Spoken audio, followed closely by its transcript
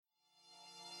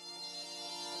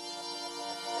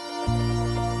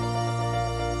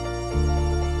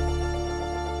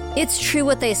It's true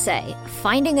what they say,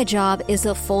 finding a job is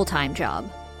a full-time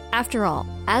job. After all,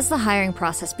 as the hiring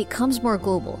process becomes more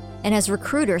global, and as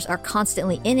recruiters are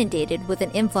constantly inundated with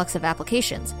an influx of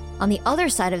applications, on the other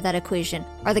side of that equation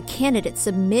are the candidates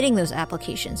submitting those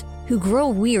applications who grow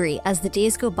weary as the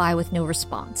days go by with no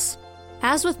response.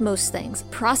 As with most things,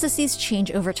 processes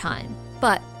change over time,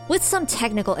 but with some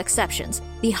technical exceptions,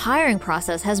 the hiring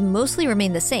process has mostly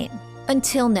remained the same,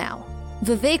 until now.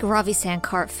 Vivek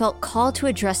Ravisankar felt called to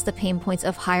address the pain points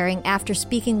of hiring after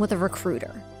speaking with a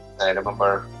recruiter. I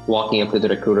remember walking up to the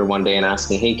recruiter one day and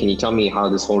asking, hey, can you tell me how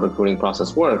this whole recruiting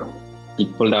process worked? He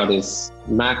pulled out his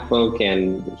MacBook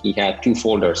and he had 2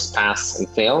 folders, pass and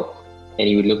fail. And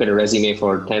he would look at a resume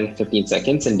for 10, 15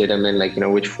 seconds and determine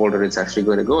which folder it's actually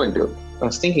going to go into. I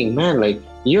was thinking, man,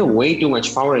 you have way too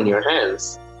much power in your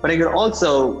hands. But I could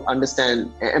also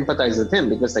empathize with him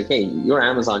because hey, you're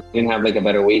Amazon, you didn't have a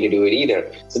better way to do it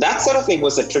either. So that sort of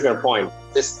was a trigger point.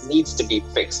 This needs to be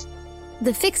fixed.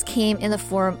 The fix came in the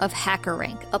form of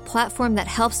HackerRank, a platform that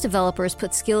helps developers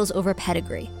put skills over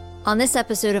pedigree. On this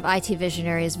episode of IT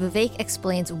Visionaries, Vivek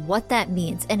explains what that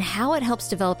means and how it helps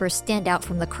developers stand out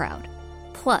from the crowd.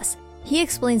 Plus, he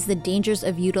explains the dangers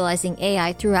of utilizing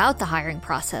AI throughout the hiring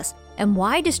process and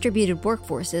why distributed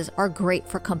workforces are great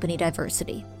for company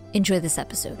diversity. Enjoy this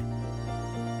episode.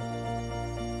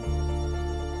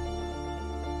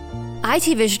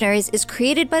 IT Visionaries is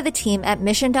created by the team at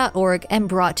Mission.org and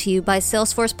brought to you by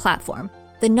Salesforce Platform,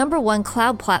 the #1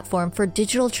 cloud platform for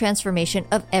digital transformation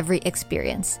of every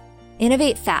experience.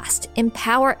 Innovate fast,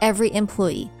 empower every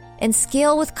employee, and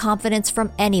scale with confidence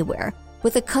from anywhere,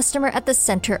 with the customer at the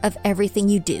center of everything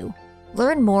you do.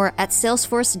 Learn more at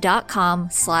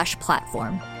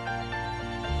salesforce.com/platform.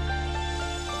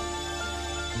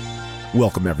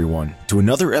 Welcome, everyone, to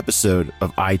another episode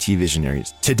of IT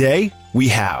Visionaries. Today, we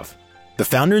have the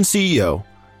founder and CEO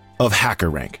of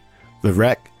HackerRank,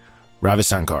 Vivek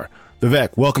Ravisankar.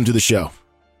 Vivek, welcome to the show.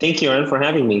 Thank you, Aaron, for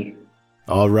having me.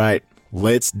 All right,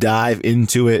 let's dive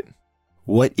into it.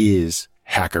 What is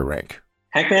HackerRank?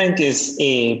 HackerRank is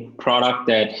a product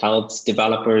that helps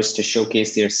developers to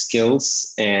showcase their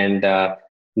skills and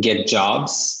get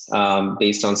jobs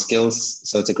based on skills.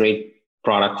 So it's a great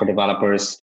product for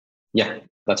developers. Yeah,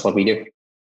 that's what we do.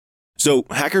 So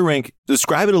HackerRank,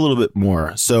 describe it a little bit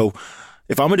more. So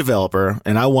if I'm a developer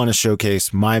and I want to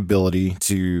showcase my ability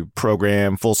to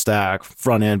program full stack,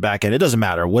 front end, back end, it doesn't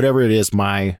matter. Whatever it is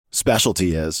my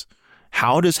specialty is,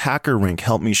 how does HackerRank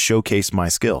help me showcase my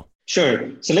skill? Sure.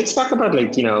 So let's talk about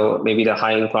maybe the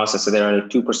hiring process. So there are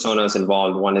 2 personas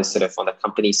involved. One is sort of on the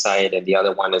company side and the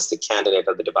other one is the candidate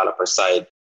or the developer side.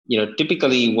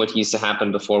 Typically what used to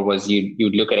happen before was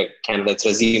you'd look at a candidate's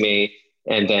resume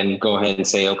and then go ahead and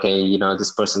say, okay,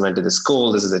 this person went to the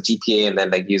school, this is a GPA, and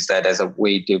then use that as a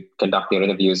way to conduct your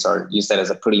interviews or use that as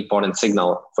a pretty important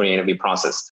signal for your interview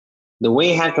process. The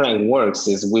way HackerRank works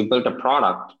is we built a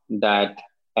product that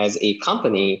as a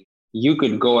company, you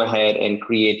could go ahead and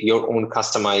create your own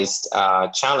customized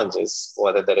challenges,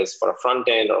 whether that is for a front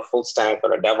end or a full stack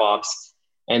or a DevOps.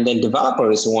 And then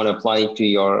developers who want to apply to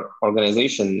your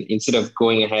organization, instead of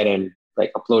going ahead and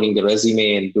uploading the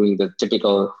resume and doing the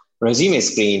typical resume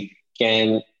screen,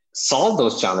 can solve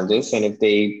those challenges. And if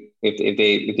they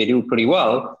do pretty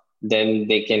well, then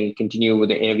they can continue with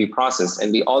the interview process.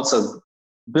 And we also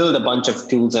build a bunch of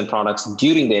tools and products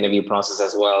during the interview process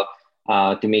as well,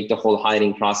 to make the whole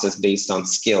hiring process based on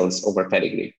skills over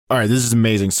pedigree. All right, this is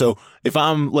amazing. So if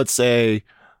I'm, let's say,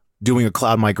 doing a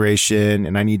cloud migration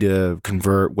and I need to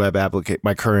convert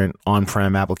my current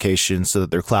on-prem applications so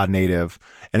that they're cloud native,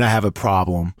 and I have a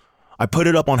problem, I put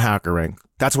it up on HackerRank.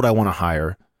 That's what I want to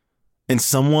hire. And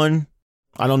someone,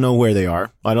 I don't know where they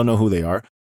are, I don't know who they are,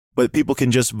 but people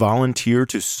can just volunteer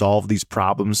to solve these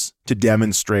problems to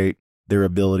demonstrate their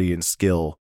ability and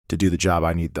skill to do the job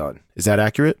I need done. Is that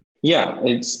accurate? Yeah,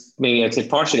 I'd say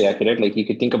partially accurate. You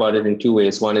could think about it in 2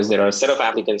 ways. One is there are a set of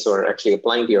applicants who are actually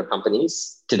applying to your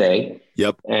companies today.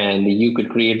 Yep. And you could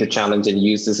create the challenge and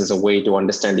use this as a way to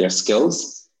understand their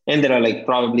skills. And there are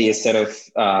probably a set of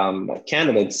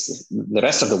candidates, the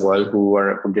rest of the world who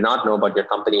do not know about your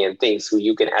company and things, who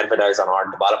you can advertise on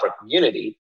our developer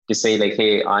community to say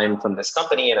hey, I'm from this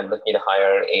company and I'm looking to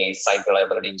hire a site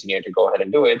reliability engineer to go ahead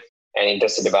and do it. And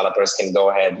interested developers can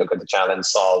go ahead, look at the challenge,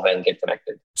 solve, and get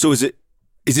connected. So is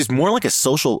this more like a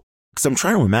social? Because I'm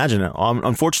trying to imagine it.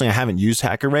 Unfortunately, I haven't used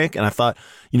HackerRank, and I thought,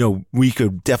 we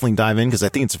could definitely dive in because I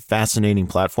think it's a fascinating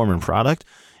platform and product.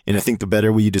 And I think the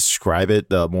better we describe it,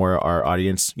 the more our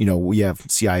audience, we have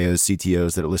CIOs,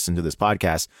 CTOs that listen to this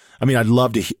podcast. I mean, I'd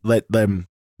love to let them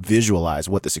visualize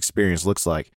what this experience looks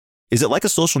like. is it like a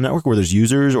social network where there's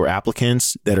users or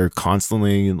applicants that are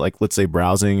constantly, like, let's say,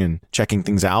 browsing and checking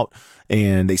things out,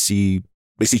 and they see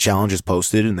challenges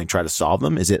posted and they try to solve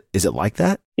them? Is it like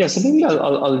that? Yeah. So maybe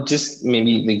I'll just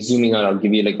maybe like zooming out, I'll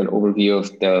give you like an overview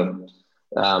of the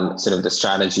sort of the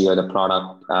strategy or the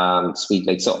product suite.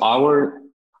 Like, so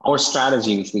our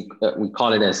strategy, which we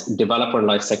call it as developer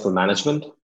lifecycle management,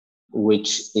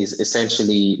 which is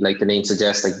essentially, like the name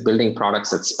suggests, like building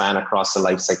products that span across the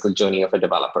lifecycle journey of a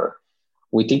developer.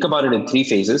 We think about it in three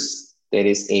phases. There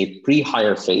is a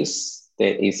pre-hire phase,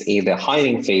 there is the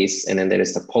hiring phase, and then there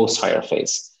is the post-hire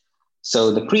phase.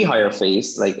 So the pre-hire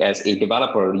phase, like as a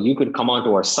developer, you could come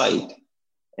onto our site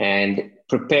and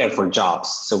prepare for jobs.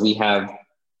 So we have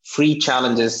free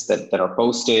challenges that are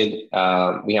posted.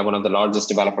 We have one of the largest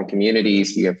developer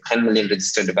communities. We have 10 million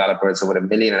registered developers, over 1.5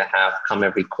 million come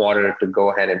every quarter to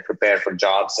go ahead and prepare for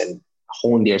jobs and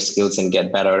hone their skills and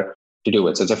get better to do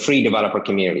it. So it's a free developer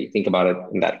community. Think about it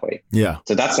in that way. Yeah.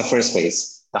 So that's the first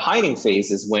phase. The hiring phase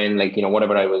is when, like,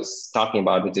 whatever I was talking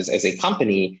about, which is as a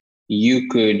company, you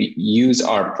could use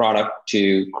our product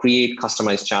to create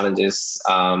customized challenges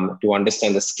to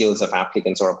understand the skills of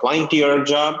applicants who are applying to your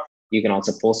job. You can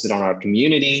also post it on our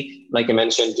community, like I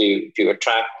mentioned, to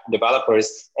attract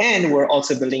developers. And we're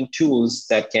also building tools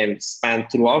that can span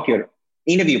throughout your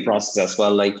interview process as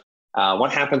well. Like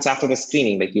what happens after the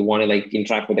screening? Like you want to like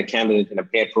interact with a candidate in a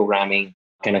pair programming,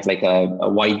 kind of like a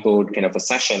whiteboard kind of a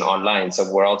session online. So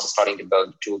we're also starting to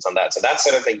build tools on that. So that's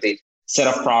sort of like the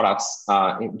set of products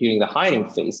during the hiring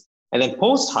phase. And then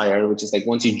post-hire, which is like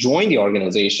once you join the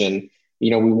organization,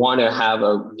 we want to have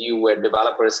a view where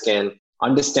developers can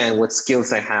understand what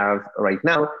skills I have right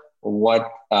now,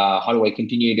 how do I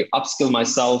continue to upskill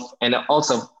myself? And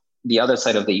also the other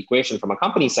side of the equation from a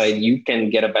company side, you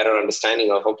can get a better understanding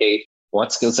of, okay,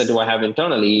 what skill set do I have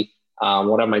internally?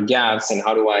 What are my gaps and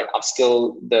how do I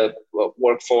upskill the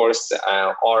workforce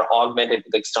or augment it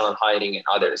with external hiring and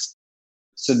others?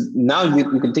 So now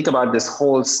you can think about this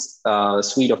whole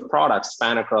suite of products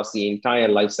span across the entire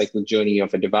lifecycle journey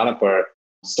of a developer,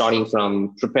 starting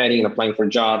from preparing and applying for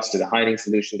jobs to the hiring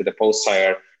solution to the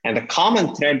post-hire. And the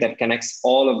common thread that connects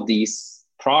all of these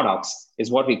products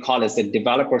is what we call as the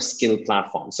developer skill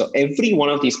platform. So every one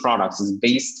of these products is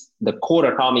based, the core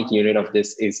atomic unit of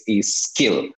this is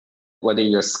skill. Whether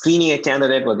you're screening a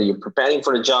candidate, whether you're preparing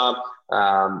for a job,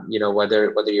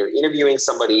 whether you're interviewing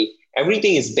somebody,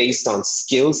 everything is based on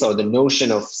skills or the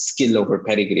notion of skill over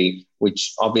pedigree,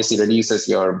 which obviously reduces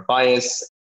your bias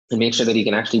and make sure that you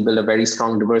can actually build a very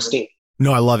strong, diverse team.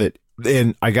 No, I love it.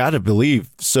 And I got to believe,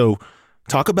 so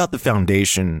talk about the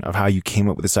foundation of how you came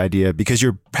up with this idea, because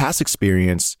your past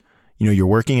experience, you're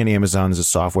working at Amazon as a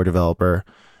software developer,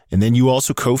 and then you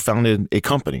also co-founded a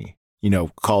company,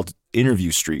 called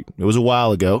Interview Street. It was a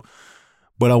while ago,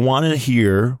 but I want to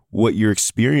hear what your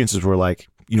experiences were like,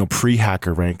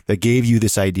 pre-HackerRank, that gave you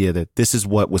this idea that this is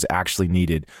what was actually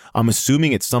needed. I'm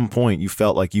assuming at some point you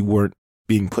felt like you weren't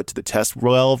being put to the test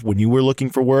well when you were looking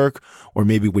for work, or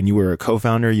maybe when you were a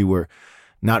co-founder, you were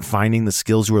not finding the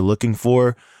skills you were looking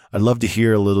for. I'd love to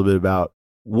hear a little bit about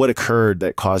what occurred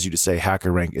that caused you to say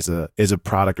HackerRank is a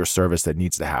product or service that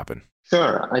needs to happen.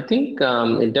 Sure. I think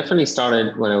it definitely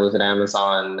started when I was at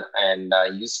Amazon, and I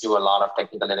used to do a lot of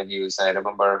technical interviews. I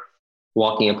remember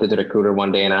walking up to the recruiter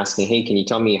one day and asking, hey, can you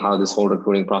tell me how this whole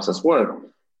recruiting process worked?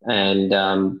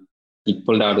 And he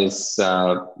pulled out his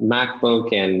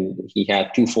MacBook and he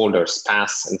had two folders,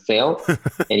 pass and fail.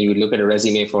 And he would look at a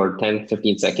resume for 10,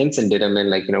 15 seconds and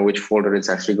determine which folder it's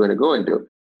actually going to go into.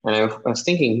 And I was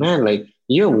thinking, man,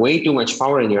 you have way too much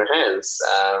power in your hands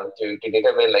to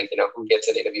determine who gets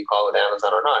an interview call with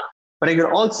Amazon or not. But I could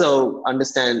also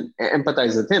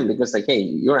empathize with him because hey,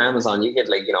 you're Amazon, you get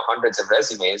hundreds of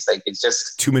resumes. It's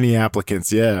just too many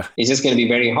applicants. Yeah. It's just going to be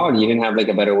very hard. You didn't have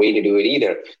a better way to do it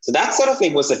either. So that sort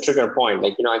of was a trigger point.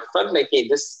 I felt hey,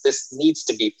 this needs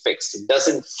to be fixed. It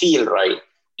doesn't feel right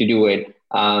to do it.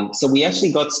 So we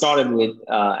actually got started with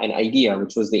an idea,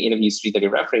 which was the Interview Street that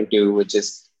you're referring to, which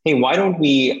is, hey, why don't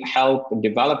we help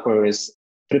developers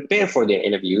prepare for their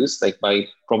interviews, by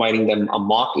providing them a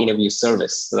mock interview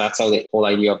service. So that's how the whole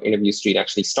idea of Interview Street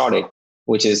actually started,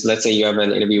 which is, let's say you have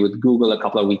an interview with Google a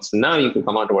couple of weeks from now, you can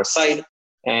come onto our site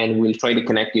and we'll try to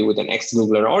connect you with an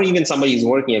ex-Googler or even somebody who's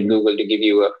working at Google to give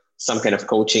you some kind of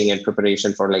coaching and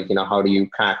preparation for how do you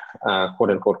crack, quote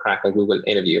unquote, crack a Google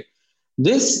interview.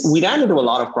 We ran into a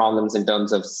lot of problems in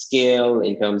terms of scale,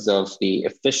 in terms of the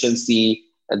efficiency.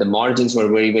 The margins were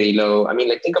very, very low. I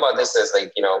mean, think about this as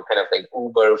kind of like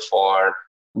Uber for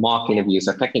mock interviews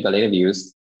or technical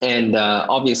interviews. And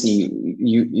obviously,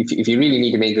 if you really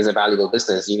need to make this a valuable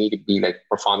business, you need to be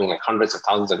performing hundreds of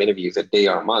thousands of interviews a day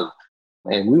or a month.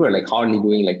 And we were like hardly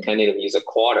doing like 10 interviews a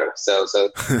quarter. So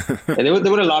and there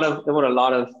were a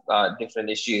lot of different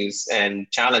issues and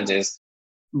challenges.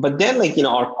 But then like,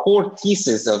 our core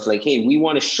thesis of like, hey, we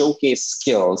want to showcase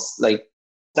skills, like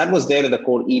that was there in the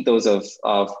core ethos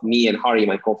of me and Hari,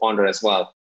 my co-founder as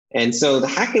well. And so the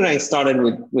HackerRank started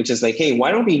with, which is like, hey,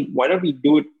 why don't we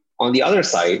do it on the other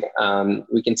side?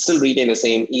 We can still retain the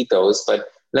same ethos, but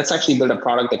let's actually build a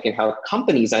product that can help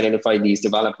companies identify these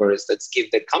developers. Let's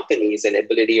give the companies an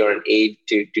ability or an aid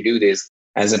to do this,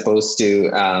 as opposed to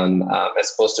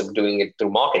doing it through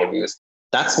mock interviews.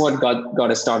 That's what got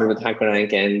us started with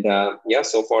HackerRank, and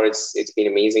so far it's been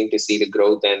amazing to see the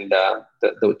growth and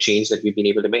the change that we've been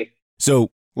able to make.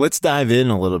 So let's dive in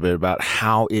a little bit about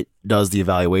how it does the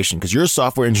evaluation, because you're a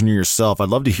software engineer yourself. I'd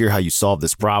love to hear how you solve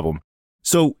this problem.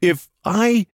 So if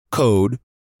I code,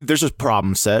 there's a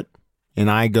problem set, and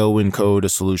I go and code a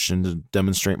solution to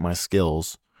demonstrate my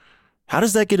skills. How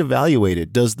does that get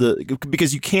evaluated?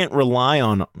 Because you can't rely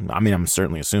on, I'm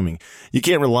certainly assuming, you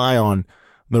can't rely on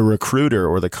the recruiter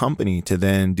or the company to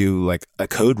then do like a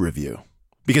code review,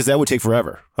 because that would take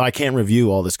forever. I can't review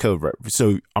all this code. Right?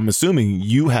 So I'm assuming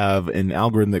you have an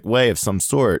algorithmic way of some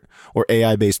sort or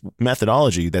AI-based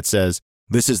methodology that says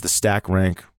this is the stack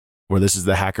rank or this is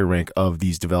the hacker rank of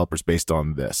these developers based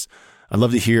on this. I'd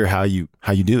love to hear how you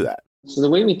do that. So the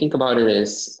way we think about it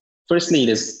is, firstly, it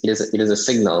is a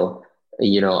signal.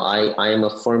 I am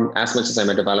a firm, as much as I'm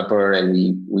a developer and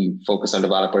we focus on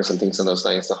developers and things on those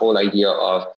lines, the whole idea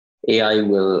of AI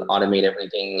will automate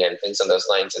everything and things on those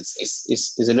lines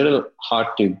is a little hard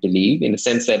to believe, in the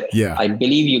sense that I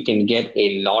believe you can get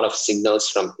a lot of signals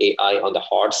from AI on the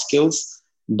hard skills,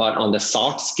 but on the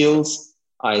soft skills,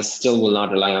 I still will not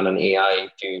rely on an AI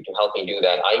to help me do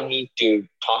that. I need to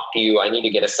talk to you. I need to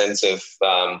get a sense of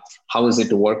how is it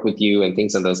to work with you and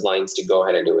things on those lines to go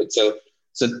ahead and do it.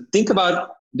 So think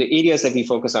about the areas that we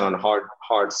focus on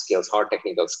hard skills, hard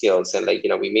technical skills. And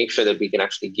we make sure that we can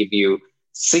actually give you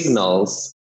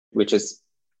signals, which is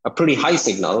a pretty high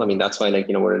signal. That's why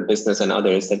we're in business and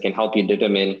others that can help you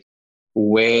determine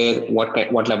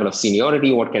what level of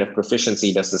seniority, what kind of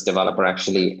proficiency does this developer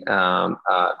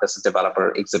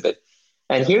exhibit.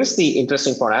 And here's the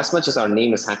interesting part. As much as our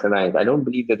name is HackerRank, I don't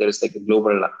believe that there is like a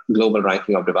global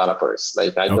ranking of developers. I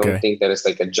don't think there is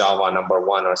like a Java number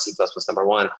one or C++ number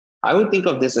one. I would think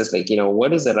of this as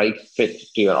what is the right fit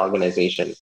to your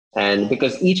organization? And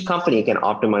because each company can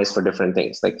optimize for different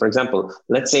things. Like, for example,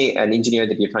 let's say an engineer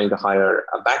that you're trying to hire,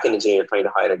 a backend engineer you're trying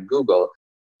to hire at Google.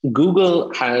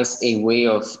 Google has a way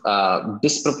of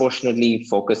disproportionately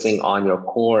focusing on your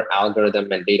core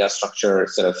algorithm and data structure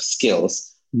sort of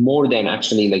skills, more than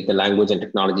actually like the language and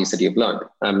technologies that you've learned.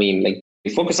 They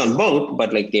focus on both,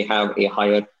 but they have a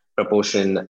higher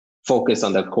proportion focus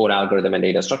on the core algorithm and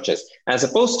data structures, as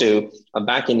opposed to a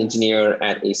backend engineer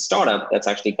at a startup that's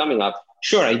actually coming up.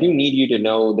 Sure, I do need you to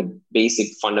know the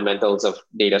basic fundamentals of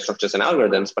data structures and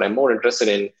algorithms, but I'm more interested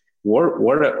in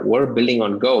we're building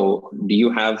on Go. Do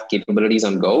you have capabilities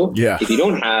on Go? Yeah. If you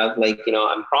don't have,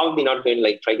 I'm probably not going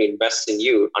to try to invest in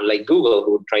you, unlike Google,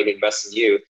 who would try to invest in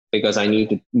you because I need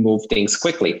to move things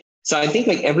quickly. So I think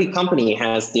every company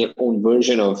has their own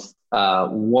version of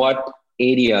what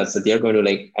areas that they're going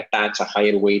to attach a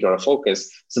higher weight or a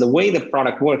focus. So the way the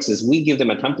product works is we give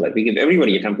them a template. We give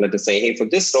everybody a template to say, hey, for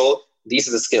this role, these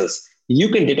are the skills. You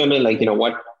can determine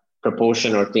what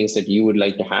proportion or things that you would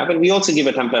like to have. And we also give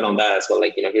a template on that as well.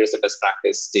 Here's the best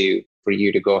practice for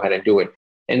you to go ahead and do it.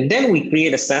 And then we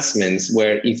create assessments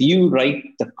where if you write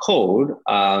the code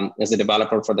as a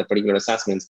developer for the particular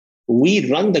assessments,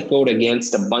 we run the code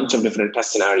against a bunch of different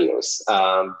test scenarios.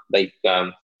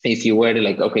 If you were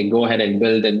to go ahead and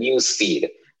build a news feed,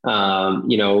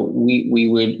 we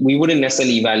wouldn't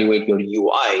necessarily evaluate your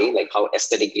UI, like how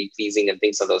aesthetically pleasing and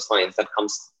things of those lines. That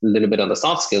comes a little bit on the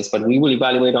soft skills, but we will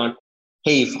evaluate on,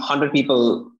 hey, if 100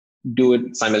 people do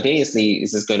it simultaneously,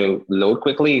 is this going to load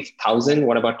quickly? If 1,000,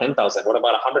 what about 10,000? What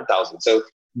about 100,000? So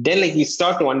then you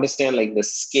start to understand the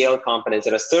scale components.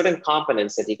 There are certain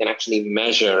components that you can actually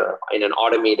measure in an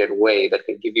automated way that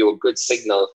can give you a good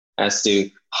signal as to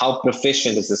how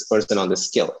proficient is this person on this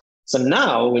skill. So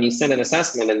now when you send an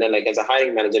assessment and then as a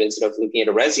hiring manager, instead of looking at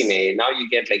a resume, now you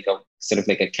get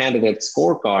a candidate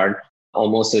scorecard,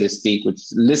 almost so to speak, which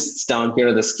lists down here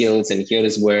are the skills and here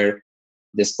is where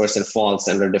this person falls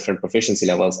under different proficiency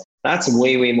levels. That's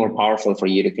way, way more powerful for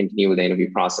you to continue with the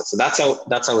interview process. So that's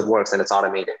how it works, and it's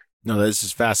automated. No, this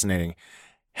is fascinating.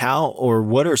 How or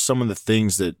what are some of the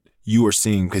things that you are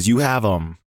seeing? Because you have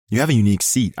a unique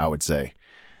seat, I would say.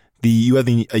 You have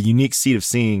a unique seat of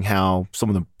seeing how some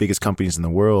of the biggest companies in the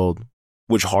world,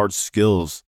 which hard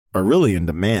skills are really in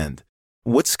demand.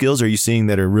 What skills are you seeing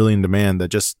that are really in demand that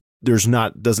just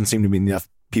doesn't seem to be enough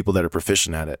people that are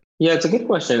proficient at it? Yeah, it's a good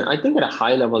question. I think at a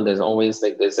high level, there's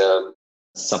a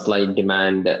supply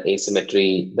demand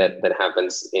asymmetry that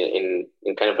happens in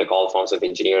kind of like all forms of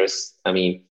engineers. I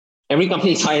mean, every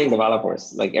company is hiring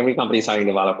developers. Like every company is hiring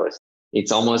developers.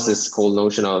 It's almost this whole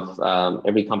notion of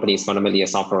every company is fundamentally a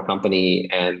software company,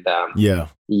 and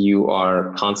you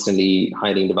are constantly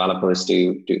hiring developers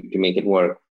to make it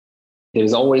work.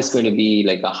 There's always going to be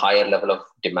like a higher level of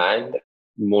demand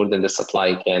more than the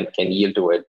supply can yield to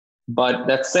it. But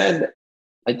that said,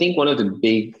 I think one of the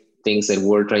big things that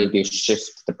we're trying to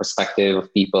shift the perspective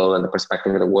of people and the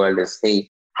perspective of the world is, hey,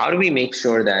 how do we make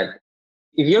sure that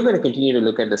if you're going to continue to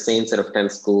look at the same set of 10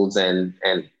 schools and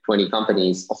 20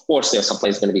 companies, of course, your supply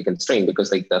is going to be constrained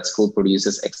because like that school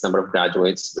produces X number of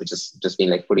graduates, which has just been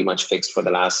like pretty much fixed for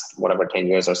the last, 10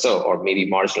 years or so, or maybe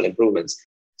marginal improvements.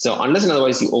 So unless and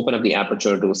otherwise you open up the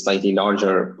aperture to a slightly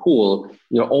larger pool,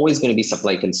 you're always going to be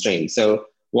supply constrained. So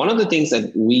one of the things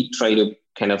that we try to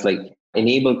kind of like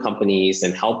enable companies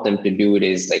and help them to do it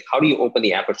is like, how do you open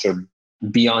the aperture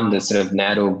beyond the sort of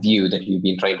narrow view that you've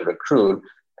been trying to recruit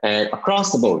and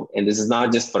across the board? And this is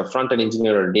not just for a front-end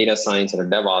engineer or data science or a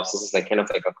DevOps. This is like kind of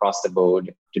like across the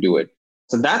board to do it.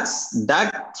 So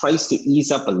that tries to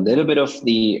ease up a little bit of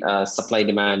the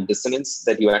supply-demand dissonance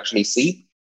that you actually see.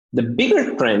 The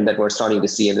bigger trend that we're starting to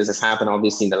see, and this has happened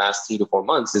obviously in the last 3 to 4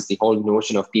 months, is the whole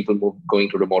notion of people going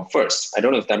to remote first. I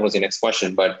don't know if that was your next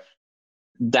question, but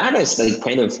that has like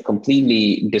kind of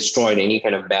completely destroyed any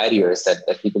kind of barriers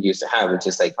that people used to have, which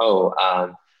is like,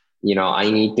 I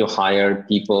need to hire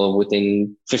people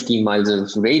within 15 miles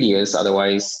of radius.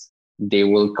 Otherwise, they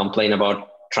will complain about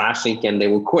traffic and they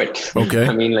will quit. Okay.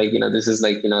 I mean, this is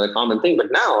the common thing.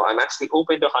 But now I'm actually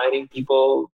open to hiring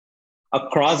people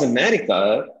across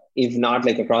America, if not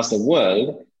like across the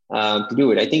world, to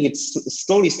do it. I think it's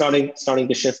slowly starting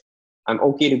to shift. I'm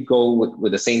okay to go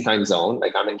with the same time zone.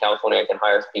 Like I'm in California, I can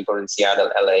hire people in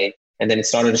Seattle, LA. And then it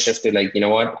started to shift to like, you know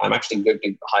what, I'm actually good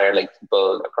to hire like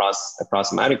people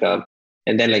across America.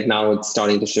 And then like now it's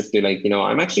starting to shift to like,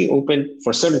 I'm actually open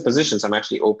for certain positions. I'm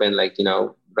actually open like,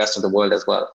 rest of the world as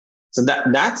well. So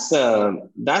that's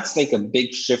like a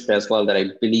big shift as well that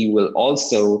I believe will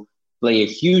also play a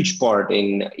huge part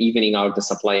in evening out the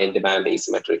supply and demand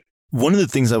asymmetry. One of the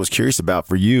things I was curious about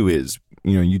for you is,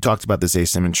 you talked about this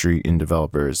asymmetry in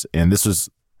developers, and this is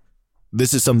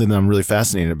something that I'm really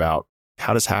fascinated about.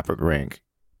 How does HackerRank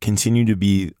continue to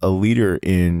be a leader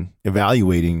in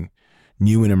evaluating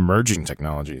new and emerging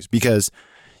technologies? Because,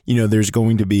 there's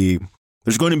going to be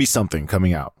something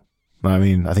coming out. I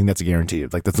mean, I think that's a guarantee.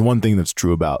 Like that's the one thing that's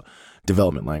true about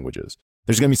development languages.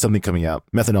 There's going to be something coming out.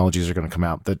 Methodologies are going to come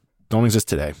out that don't exist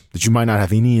today, that you might not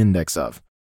have any index of.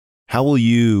 How will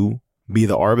you be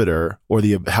the arbiter, or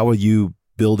how will you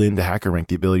build into HackerRank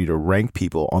the ability to rank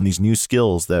people on these new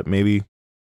skills that maybe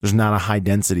there's not a high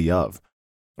density of?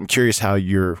 I'm curious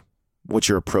what's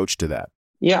your approach to that?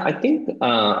 Yeah, I think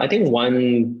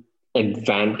one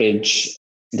advantage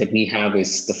that we have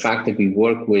is the fact that we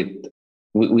work with.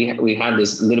 We have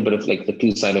this little bit of like the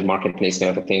two-sided marketplace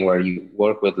kind of a thing where you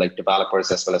work with like developers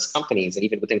as well as companies, and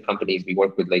even within companies we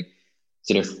work with like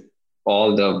sort of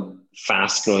all the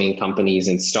fast-growing companies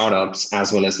and startups,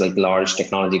 as well as like large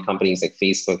technology companies like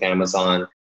Facebook, Amazon,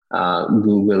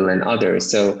 Google, and others.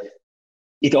 So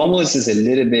it almost is a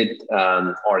little bit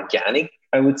organic,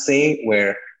 I would say,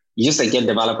 where you just like get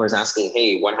developers asking,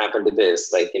 hey, what happened to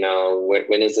this? Like,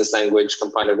 when is this language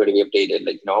compiler going to be updated?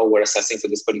 Like, we're assessing for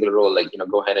this particular role. Like,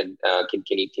 go ahead and can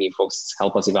you folks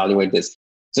help us evaluate this?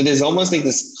 So there's almost like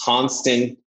this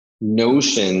constant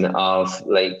notion of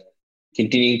like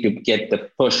continuing to get the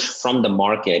push from the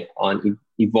market on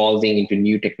evolving into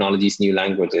new technologies, new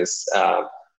languages,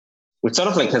 which sort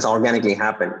of like has organically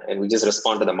happened, and we just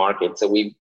respond to the market. So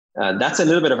that's a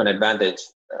little bit of an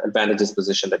advantageous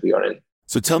position that we are in.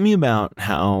 So tell me about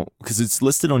how, because it's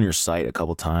listed on your site a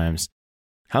couple times,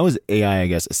 how is AI, I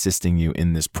guess, assisting you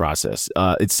in this process?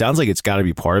 It sounds like it's got to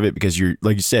be part of it because you're,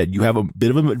 like you said, you have a bit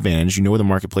of an advantage. You know where the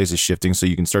marketplace is shifting, so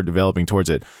you can start developing towards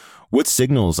it. What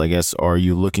signals, I guess, are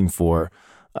you looking for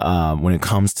when it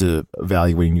comes to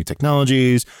evaluating new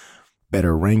technologies,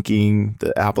 better ranking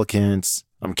the applicants?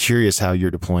 I'm curious how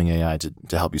you're deploying AI to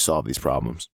help you solve these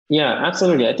problems. Yeah,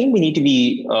 absolutely. I think we need to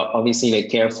be obviously like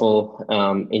careful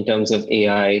in terms of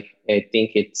AI. I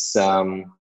think it's a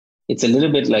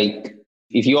little bit like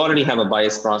if you already have a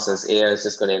bias process, AI is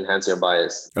just going to enhance your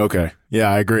bias. Okay.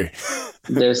 Yeah, I agree.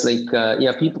 There's like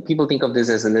people think of this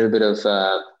as a little bit of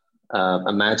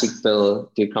a magic pill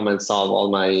to come and solve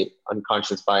all my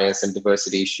unconscious bias and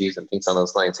diversity issues and things on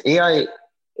those lines. AI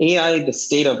AI, the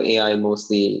state of AI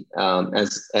mostly,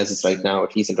 as it's right now,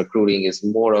 at least in recruiting, is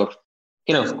more of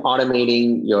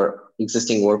automating your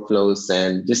existing workflows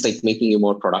and just like making you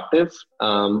more productive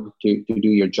to do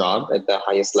your job at the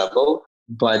highest level.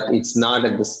 But it's not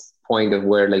at this point of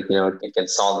where it can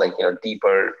solve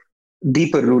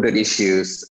deeper rooted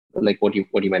issues like what you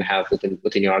might have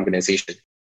within your organization.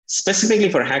 Specifically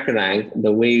for HackerRank,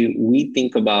 the way we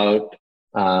think about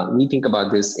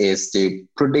this is to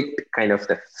predict kind of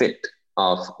the fit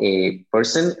of a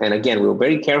person. And again, we're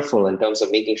very careful in terms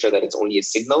of making sure that it's only a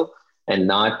signal and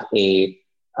not a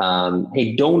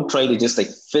hey, don't try to just like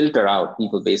filter out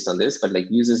people based on this, but like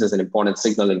use this as an important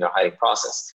signal in your hiring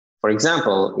process. For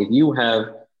example, if you have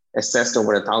assessed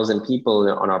over 1,000 people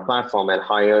on our platform and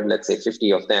hired, let's say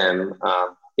 50 of them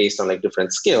based on like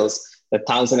different skills, the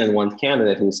 1,001th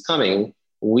candidate who's coming,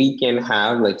 we can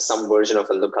have like some version of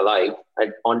a lookalike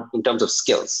in terms of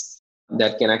skills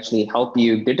that can actually help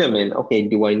you determine, okay,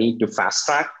 do I need to fast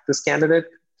track this candidate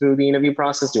through the interview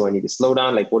process? Do I need to slow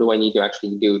down? Like, what do I need to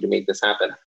actually do to make this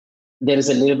happen? There is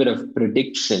a little bit of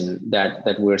prediction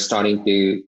that we're starting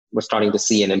to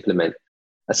see and implement.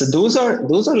 So those are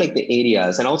like the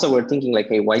areas. And also we're thinking like,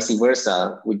 hey, vice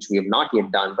versa, which we have not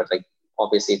yet done, but like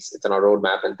obviously it's on our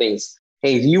roadmap and things.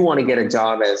 Hey, if you want to get a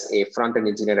job as a front-end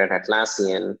engineer at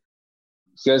Atlassian,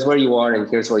 here's where you are and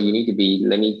here's where you need to be.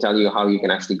 Let me tell you how you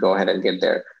can actually go ahead and get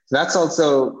there. So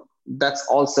that's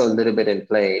also a little bit in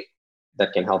play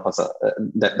that can help us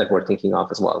that we're thinking of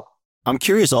as well. I'm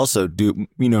curious also, do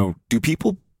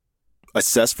people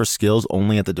assess for skills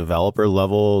only at the developer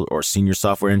level or senior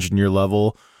software engineer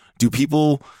level? Do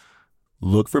people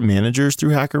look for managers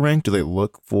through HackerRank? Do they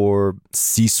look for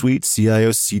C-suite,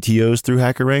 CIOs, CTOs through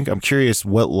HackerRank? I'm curious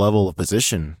what level of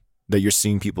position that you're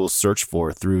seeing people search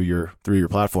for through your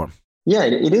platform. Yeah,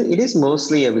 it is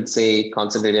mostly, I would say,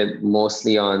 concentrated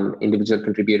mostly on individual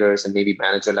contributors and maybe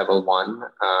manager level one.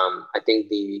 I think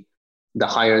the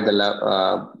higher the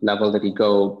level that you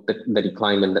go, that you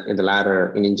climb in the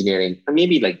ladder in engineering, and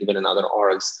maybe like even in other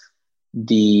orgs,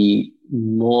 the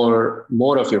more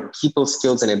of your people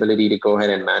skills and ability to go ahead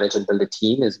and manage and build a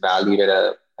team is valued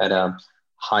at a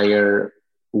higher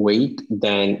weight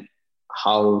than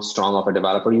how strong of a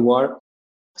developer you are.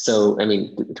 So, I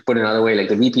mean, to put it another way, like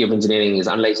the VP of engineering is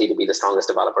unlikely to be the strongest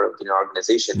developer in your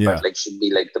organization, but like should be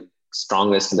like the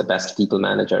strongest and the best people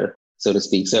manager, so to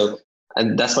speak. So,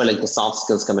 and that's where like the soft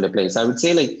skills come into play. So I would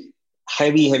say like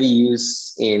heavy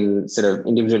use in sort of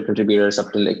individual contributors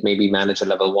up to like maybe manager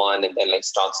level one, and then like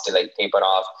starts to like taper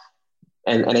off.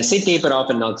 And I say taper off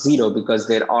and not zero because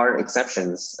there are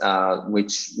exceptions,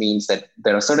 which means that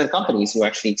there are certain companies who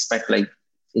actually expect like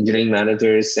engineering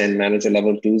managers and manager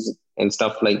level twos and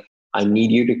stuff like, I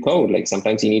need you to code. Like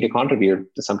sometimes you need to contribute.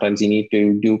 Sometimes you need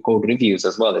to do code reviews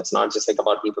as well. It's not just like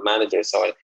about people managers. So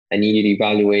I need you to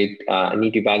evaluate. I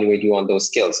need to evaluate you on those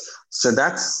skills. So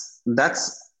that's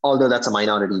although that's a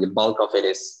minority, the bulk of it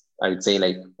is, I would say,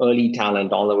 like early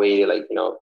talent all the way to like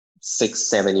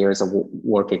 6-7 years of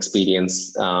work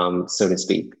experience, so to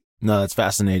speak. No, that's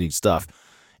fascinating stuff.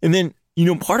 And then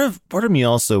part of me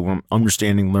also, when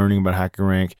learning about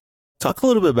HackerRank, talk a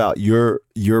little bit about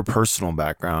your personal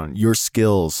background, your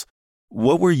skills.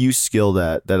 What were you skilled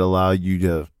at that allowed you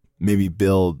to maybe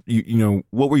build,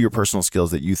 what were your personal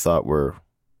skills that you thought were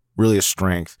really a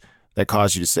strength that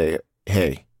caused you to say,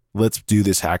 hey, let's do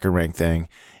this HackerRank thing?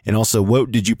 And also,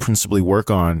 what did you principally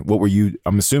work on? What were you,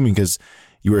 I'm assuming, because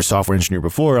you were a software engineer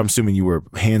before, I'm assuming you were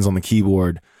hands on the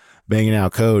keyboard, banging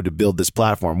out code to build this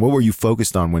platform. What were you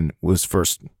focused on when it was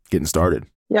first getting started?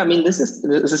 Yeah, I mean, this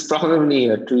is probably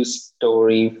a true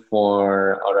story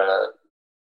or a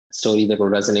story that will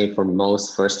resonate for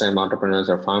most first-time entrepreneurs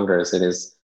or founders.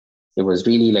 It was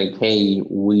really like, hey,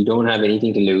 we don't have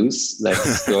anything to lose.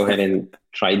 Let's go ahead and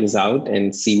try this out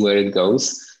and see where it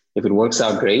goes. If it works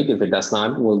out, great. If it does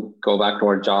not, we'll go back to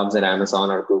our jobs at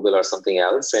Amazon or Google or something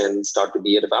else and start to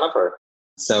be a developer.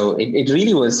 So it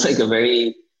really was like a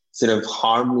very sort of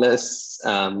harmless,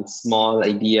 small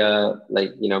idea.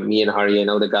 Like, me and Hari, I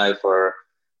know the guy for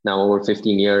now over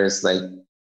 15 years. Like,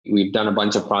 we've done a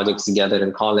bunch of projects together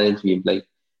in college. We've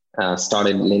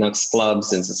started Linux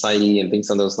clubs and society and things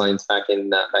on those lines back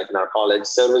in our college.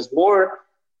 So it was more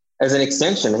as an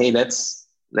extension. Hey, let's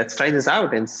try this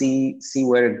out and see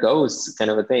where it goes,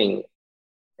 kind of a thing.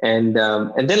 And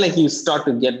then like you start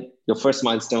to get your first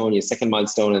milestone, your second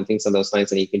milestone, and things on those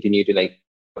lines, and you continue to like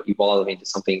evolve into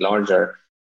something larger.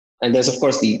 And there's of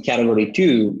course the category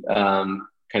 2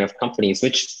 kind of companies,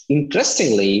 which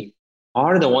interestingly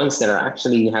are the ones that are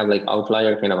actually have like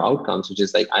outlier kind of outcomes, which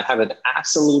is like, I have an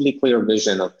absolutely clear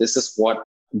vision of this is what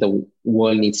the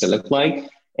world needs to look like.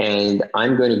 And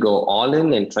I'm going to go all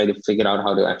in and try to figure out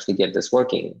how to actually get this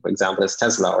working. For example, as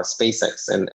Tesla or SpaceX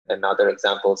and other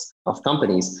examples of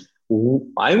companies.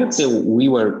 I would say we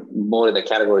were more in the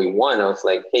category one of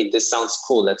like, hey, this sounds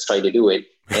cool, let's try to do it.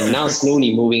 And now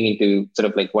slowly moving into sort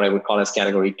of like what I would call as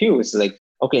category two is like,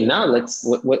 okay, now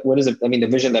what is it? I mean, the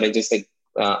vision that I just like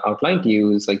outlined to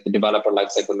you is like the developer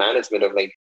lifecycle management of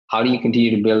like, how do you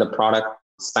continue to build a product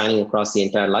spanning across the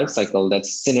entire lifecycle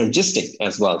that's synergistic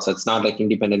as well. So it's not like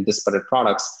independent, disparate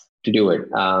products to do it.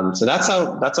 So that's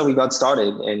how we got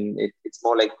started. And it's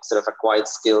more like sort of acquired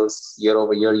skills year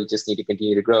over year. You just need to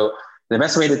continue to grow. The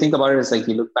best way to think about it is like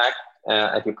you look back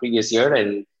at your previous year,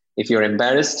 and if you're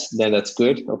embarrassed, then that's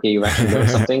good. Okay, you actually learned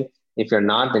something. If you're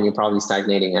not, then you're probably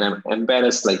stagnating. And I'm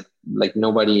embarrassed like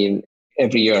nobody in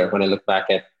every year when I look back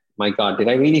at, my God, did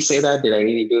I really say that? Did I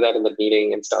really do that in the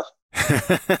meeting and stuff?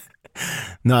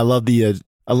 No, I love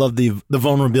the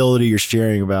vulnerability you're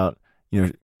sharing about,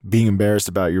 being embarrassed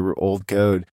about your old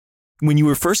code. When you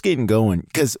were first getting going,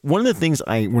 because one of the things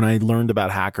when I learned about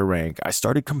HackerRank, I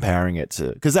started comparing it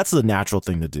to, because that's the natural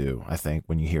thing to do, I think,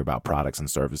 when you hear about products and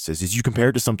services, is you compare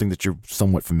it to something that you're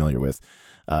somewhat familiar with.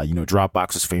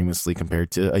 Dropbox is famously compared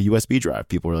to a USB drive.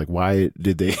 People are like, why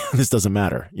did they, this doesn't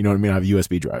matter. You know what I mean? I have a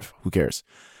USB drive. Who cares?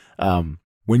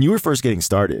 When you were first getting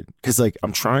started, because like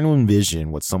I'm trying to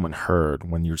envision what someone heard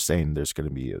when you're saying there's going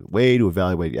to be a way to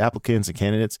evaluate applicants and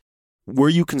candidates. Were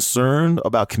you concerned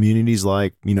about communities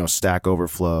like, Stack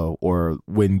Overflow, or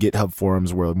when GitHub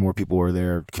forums where more people were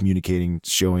there communicating,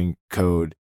 showing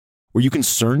code? Were you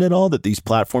concerned at all that these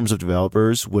platforms of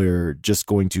developers were just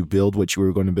going to build what you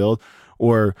were going to build?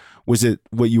 Or was it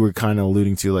what you were kind of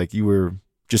alluding to, like you were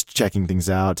just checking things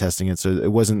out, testing it? So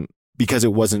it wasn't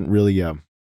really,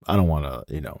 I don't want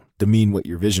to, demean what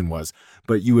your vision was,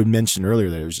 but you had mentioned earlier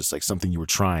that it was just like something you were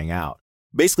trying out.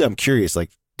 Basically, I'm curious,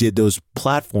 like, did those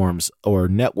platforms or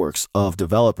networks of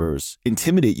developers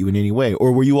intimidate you in any way?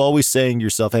 Or were you always saying to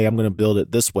yourself, hey, I'm going to build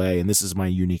it this way, and this is my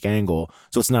unique angle,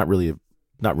 so it's not really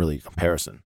a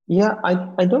comparison? Yeah,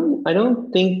 I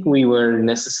don't think we were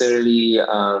necessarily,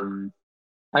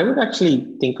 I would actually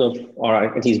think of, or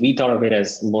at least we thought of it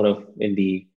as more of in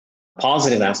the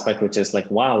positive aspect, which is like,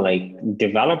 wow, like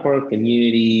developer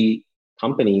community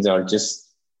companies are just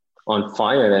on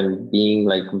fire and being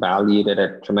like valued at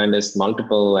a tremendous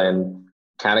multiple, and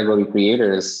category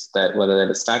creators, that whether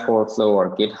that is Stack Overflow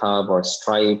or GitHub or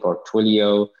Stripe or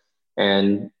Twilio,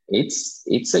 and it's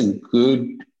a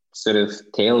good sort of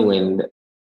tailwind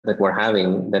that we're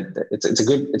having. That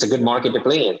it's a good market to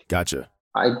play in. Gotcha.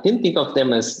 I didn't think of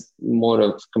them as more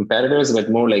of competitors, but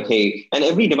more like, hey, and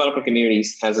every developer community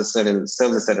serves a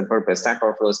certain purpose. Stack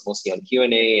Overflow is mostly on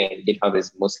Q&A, and GitHub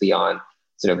is mostly on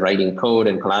sort of writing code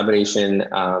and collaboration.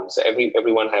 So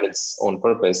everyone had its own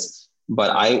purpose.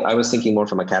 But I was thinking more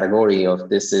from a category of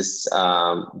this is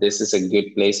a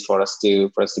good place for us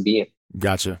to be in.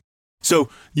 Gotcha. So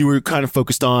you were kind of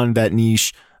focused on that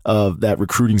niche of that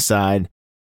recruiting side.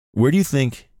 Where do you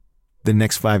think the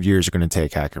next 5 years are going to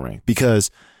take HackerRank?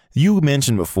 Because you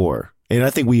mentioned before, and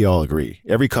I think we all agree,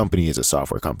 every company is a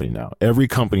software company now. Every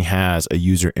company has a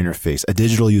user interface, a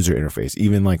digital user interface,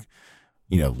 even like,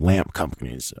 lamp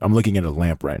companies. I'm looking at a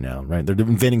lamp right now, right? They're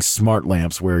inventing smart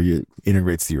lamps where it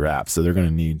integrates to your app. So they're going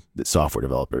to need the software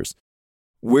developers.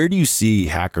 Where do you see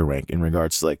HackerRank in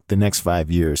regards to like the next 5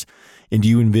 years? And do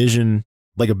you envision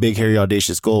like a big, hairy,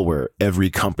 audacious goal where every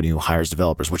company who hires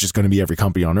developers, which is going to be every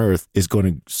company on earth, is going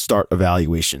to start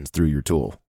evaluations through your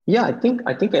tool? Yeah, I think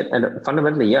and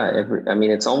fundamentally, yeah.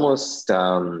 It's almost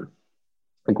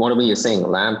like whatever you're saying,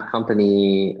 lamp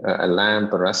company, a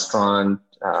lamp, a restaurant,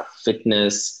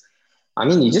 fitness.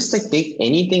 You just like take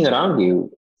anything around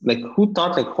you. Like who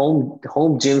thought like home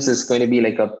gyms is going to be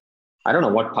like I don't know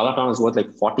what Peloton is worth,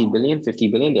 like 40 billion, 50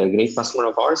 billion. They're a great customer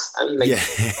of ours. Yeah,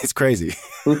 it's crazy.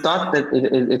 Who thought that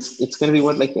it's going to be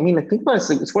worth think about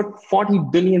it. It's worth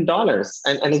 $40 billion,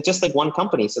 and it's just like one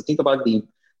company. So think about the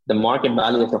market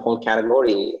value of the whole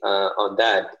category on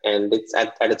that. And it's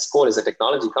at its core is a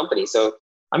technology company. So,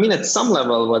 at some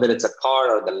level, whether it's a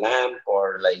car or the lamp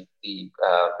or like the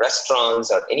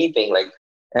restaurants or anything, like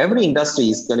every industry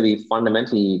is going to be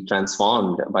fundamentally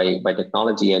transformed by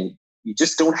technology, and you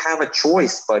just don't have a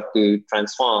choice but to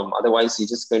transform. Otherwise, you're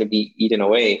just going to be eaten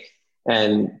away.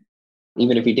 And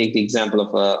even if you take the example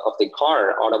of the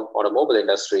automobile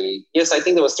industry, yes, I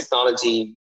think there was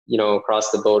technology,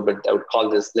 across the board, but I would call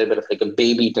this a little bit of like a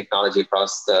baby technology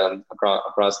across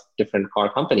different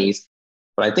car companies.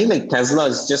 But I think like Tesla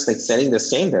is just like setting the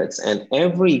standards, and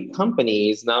every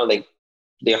company is now like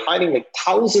they're hiring like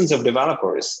thousands of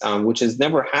developers, which has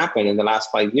never happened in the last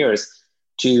 5 years,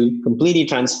 to completely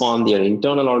transform their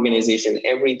internal organization,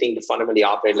 everything to fundamentally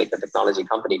operate like a technology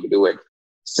company to do it.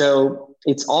 So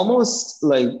it's almost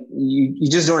like you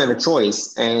just don't have a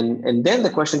choice. And then the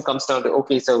question comes down to,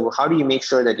 okay, so how do you make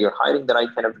sure that you're hiring the right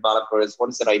kind of developers? What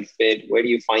is the right fit? Where do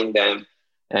you find them?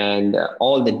 And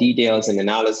all the details and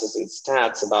analysis and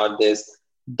stats about this,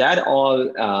 that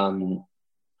all,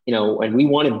 and we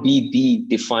want to be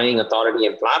the defining authority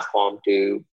and platform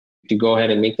to go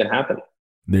ahead and make that happen.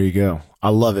 There you go. I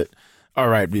love it. All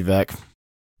right, Vivek,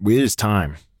 it is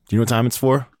time. Do you know what time it's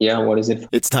for? Yeah, what is it?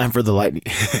 It's time for the lightning.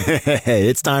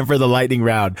 It's time for the lightning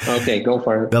round. Okay, go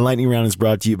for it. The lightning round is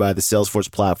brought to you by the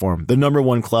Salesforce platform, the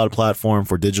 #1 cloud platform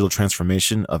for digital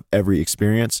transformation of every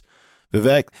experience.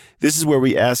 Vivek, this is where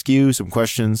we ask you some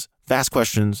questions, fast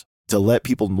questions, to let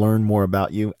people learn more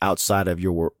about you outside of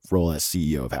your role as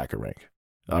CEO of HackerRank.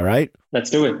 All right? Let's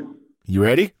do it. You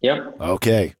ready? Yep.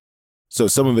 Okay. So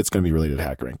some of it's going to be related to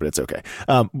HackerRank, but it's okay.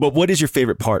 But what is your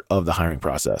favorite part of the hiring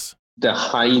process? The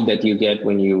high that you get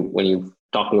when you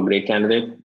talk to a great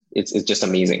candidate, it's just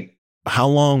amazing. How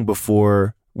long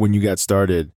before when you got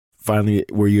started, finally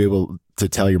were you able to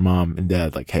tell your mom and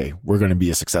dad, like, hey, we're going to be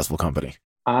a successful company?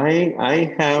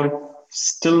 I have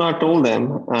still not told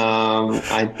them.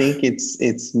 I think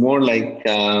it's more like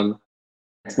I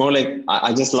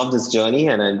just love this journey,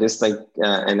 and I just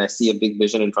and I see a big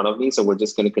vision in front of me. So we're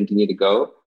just going to continue to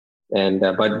go. And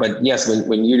but yes,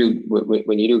 when you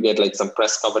do get like some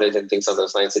press coverage and things of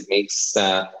those lines, it makes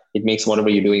whatever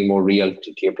you're doing more real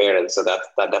to your parents. So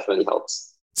that definitely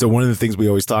helps. So one of the things we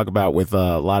always talk about with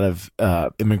a lot of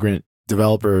immigrant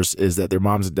developers is that their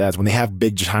moms and dads, when they have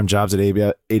big time jobs at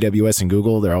AWS and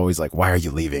Google, they're always like, why are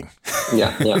you leaving?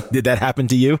 Yeah. Did that happen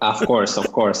to you? Of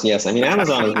course. Yes. I mean,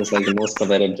 Amazon is just like the most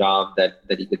coveted job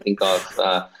that you could think of.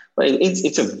 But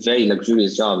it's a very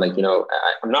luxurious job. Like,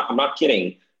 I'm not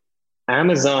kidding.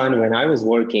 Amazon, when I was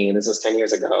working, and this was 10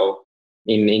 years ago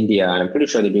in India, and I'm pretty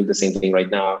sure they do the same thing right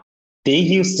now, they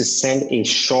used to send a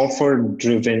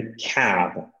chauffeur-driven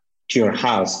cab to your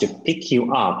house to pick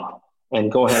you up and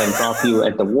go ahead and drop you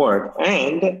at the work.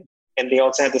 And they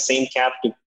also had the same cab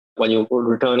when you were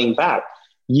returning back.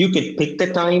 You could pick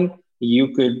the time.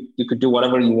 You could do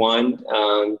whatever you want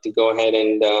to go ahead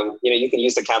and, you can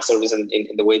use the cab service in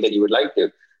the way that you would like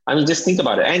to. I mean, just think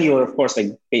about it. And you were, of course,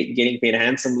 getting paid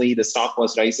handsomely. The stock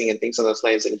was rising and things of those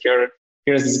lines. And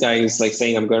here's this guy who's like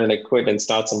saying, I'm going to quit and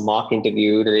start some mock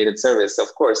interview related service.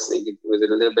 Of course, it was a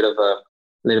little bit of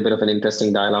an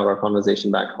interesting dialogue or conversation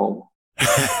back home.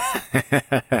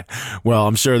 Well,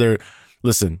 I'm sure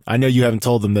listen, I know you haven't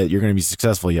told them that you're going to be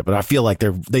successful yet, but I feel like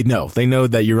they know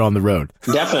that you're on the road.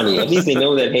 Definitely. At least they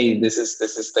know that, hey, this is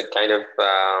the kind of,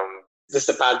 this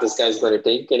is the path this guy's going to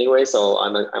take anyway. So I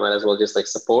might as well just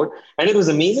support. And it was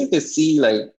amazing to see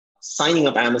signing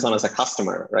up Amazon as a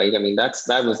customer, right? I mean, that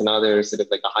was another sort of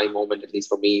a high moment, at least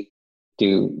for me,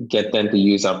 to get them to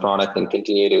use our product and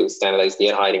continue to standardize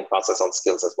their hiring process on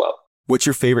skills as well. What's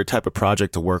your favorite type of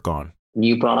project to work on?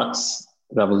 New products,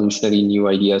 revolutionary new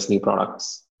ideas, new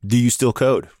products. Do you still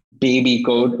code? Baby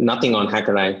code, nothing on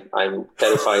HackerRank. I'm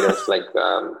terrified of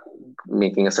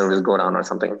making a service go down or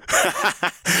something.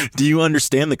 Do you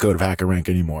understand the code of HackerRank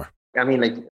anymore? I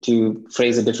mean, to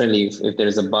phrase it differently, if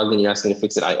there's a bug and you ask me to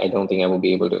fix it, I don't think I will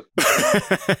be able to.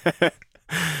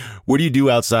 What do you do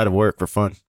outside of work for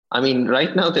fun? I mean,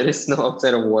 right now there is no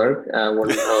outside of work.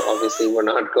 Obviously, we're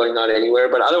not going out anywhere.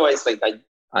 But otherwise,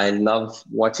 I love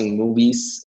watching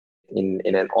movies in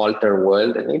an alter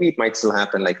world, and maybe it might still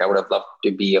happen. I would have loved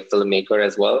to be a filmmaker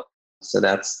as well. So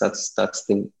that's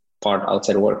the part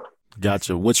outside of work.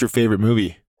 Gotcha. What's your favorite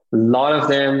movie? A lot of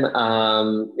them.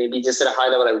 Maybe just at a high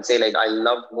level, I would say I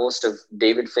love most of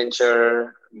David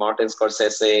Fincher, Martin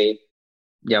Scorsese.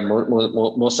 Yeah,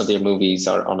 most of their movies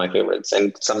are my favorites,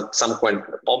 and some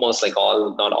almost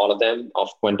not all of them of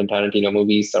Quentin Tarantino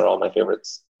movies are all my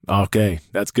favorites. Okay,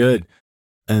 that's good.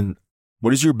 And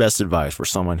what is your best advice for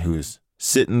someone who's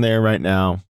sitting there right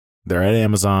now? They're at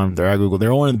Amazon, they're at Google,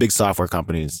 they're one of the big software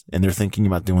companies, and they're thinking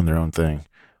about doing their own thing.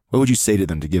 What would you say to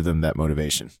them to give them that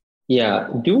motivation? Yeah,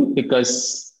 do it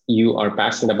because you are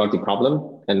passionate about the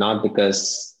problem and not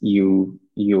because you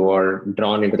are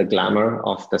drawn into the glamour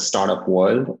of the startup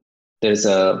world. There's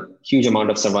a huge amount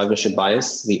of survivorship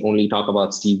bias. We only talk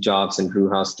about Steve Jobs and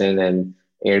Drew Houston and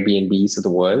Airbnbs of the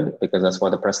world because that's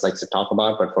what the press likes to talk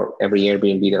about. But for every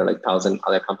Airbnb, there are 1,000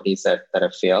 other companies that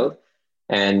have failed.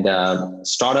 And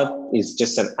startup is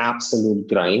just an absolute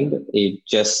grind.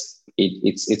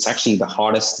 It's actually the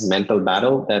hardest mental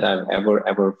battle that I've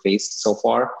ever faced so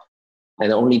far.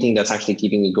 And the only thing that's actually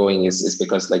keeping me going is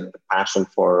because like the passion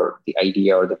for the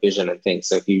idea or the vision and things.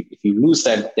 So if you lose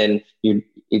that, then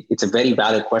it's a very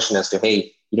valid question as to,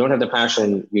 hey, you don't have the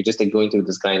passion, you're just like going through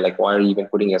this grind, like why are you even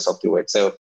putting yourself through it?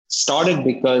 So started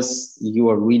because you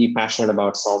are really passionate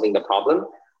about solving the problem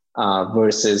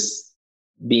versus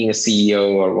being a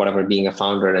CEO or whatever, being a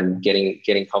founder and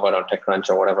getting covered on TechCrunch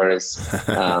or whatever is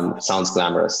sounds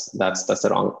glamorous. That's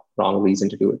the wrong reason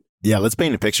to do it. Yeah, let's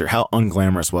paint a picture. How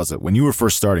unglamorous was it when you were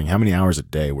first starting? How many hours a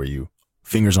day were you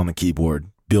fingers on the keyboard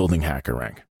building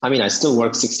HackerRank? I mean, I still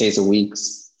work 6 days a week,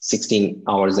 16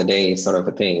 hours a day, sort of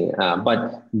a thing.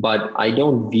 But I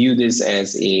don't view this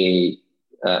as a.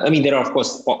 I mean, there are of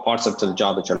course parts of the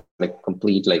job which are like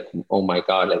complete, like, oh my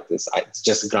God, like this, it's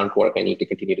just grunt work. I need to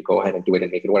continue to go ahead and do it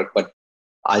and make it work. But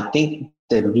I think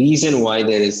the reason why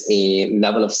there is a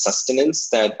level of sustenance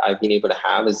that I've been able to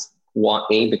have is one,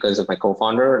 A, because of my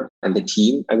co-founder and the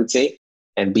team, I would say,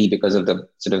 and B, because of the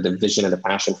sort of the vision and the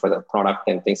passion for the product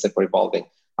and things that we're evolving.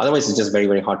 Otherwise, it's just very,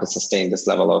 very hard to sustain this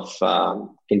level of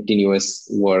continuous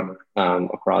work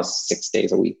across 6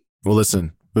 days a week. Well,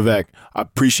 listen, Vivek, I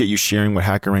appreciate you sharing what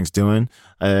HackerRank's doing.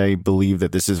 I believe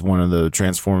that this is one of the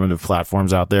transformative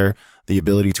platforms out there. The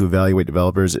ability to evaluate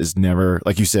developers is never,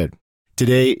 like you said,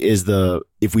 today is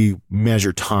if we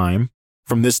measure time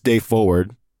from this day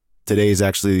forward, today is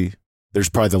actually, there's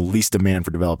probably the least demand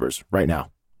for developers right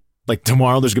now. Like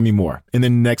tomorrow, there's going to be more. And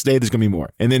then the next day, there's going to be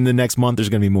more. And then the next month, there's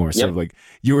going to be more. So like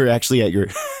you were actually at your,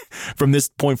 from this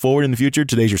point forward in the future,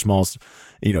 today's your smallest,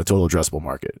 total addressable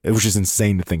market, which is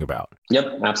insane to think about.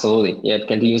 Yep, absolutely. Yeah, it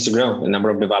continues to grow. The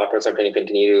number of developers are going to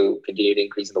continue to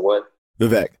increase in the world.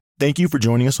 Vivek, thank you for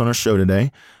joining us on our show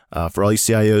today. For all you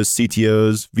CIOs,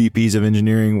 CTOs, VPs of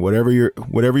engineering, whatever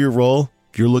your role,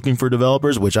 if you're looking for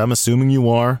developers, which I'm assuming you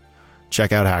are,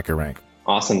 check out HackerRank.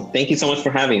 Awesome. Thank you so much for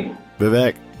having me.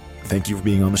 Vivek, thank you for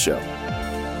being on the show.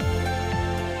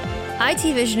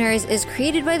 IT Visionaries is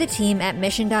created by the team at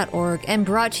mission.org and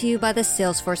brought to you by the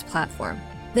Salesforce platform,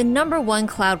 the #1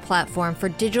 cloud platform for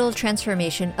digital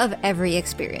transformation of every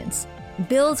experience.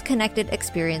 Build connected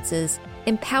experiences,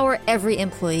 empower every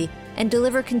employee, and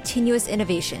deliver continuous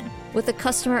innovation with the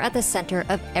customer at the center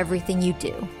of everything you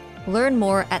do. Learn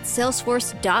more at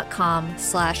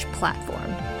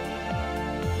salesforce.com/platform.